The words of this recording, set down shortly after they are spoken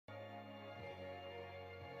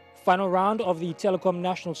Final round of the Telecom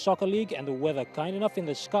National Soccer League, and the weather kind enough in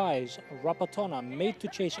the skies. Rapatona made to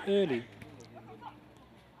chase early.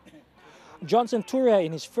 Johnson Turia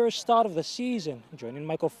in his first start of the season, joining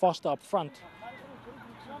Michael Foster up front.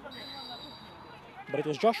 But it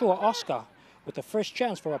was Joshua Oscar with the first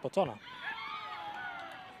chance for Rapatona.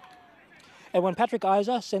 And when Patrick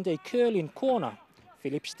Isa sent a curling corner,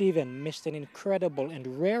 Philip Stephen missed an incredible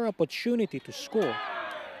and rare opportunity to score.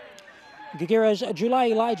 Gigira's July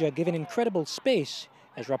Elijah gave an incredible space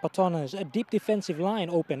as Rapatona's deep defensive line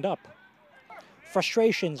opened up.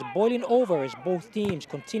 Frustrations boiling over as both teams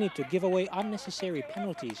continued to give away unnecessary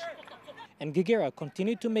penalties. And Gigira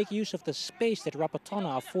continued to make use of the space that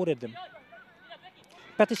Rapatona afforded them.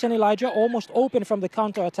 Pattison Elijah almost opened from the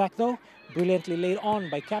counter-attack though, brilliantly laid on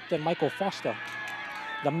by captain Michael Foster.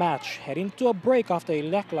 The match heading to a break after a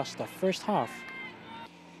lackluster first half.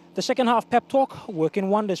 The second half pep talk working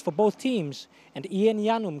wonders for both teams, and Ian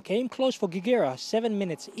Yanum came close for Gigira 7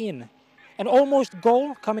 minutes in. An almost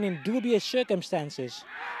goal coming in dubious circumstances,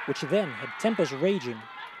 which then had tempers raging.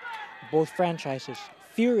 Both franchises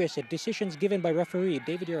furious at decisions given by referee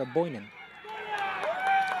David Yareboinen.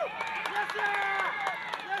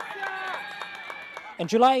 And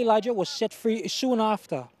July Elijah was set free soon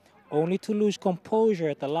after, only to lose composure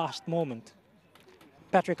at the last moment.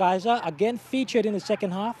 Patrick Isa again featured in the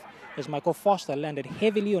second half as Michael Foster landed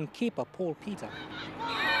heavily on keeper Paul Peter.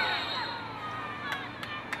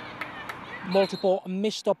 Multiple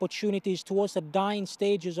missed opportunities towards the dying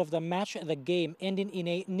stages of the match, the game ending in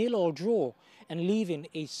a 0-0 draw and leaving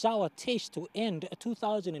a sour taste to end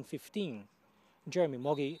 2015. Jeremy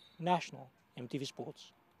Moggy, National, EMTV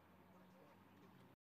Sports.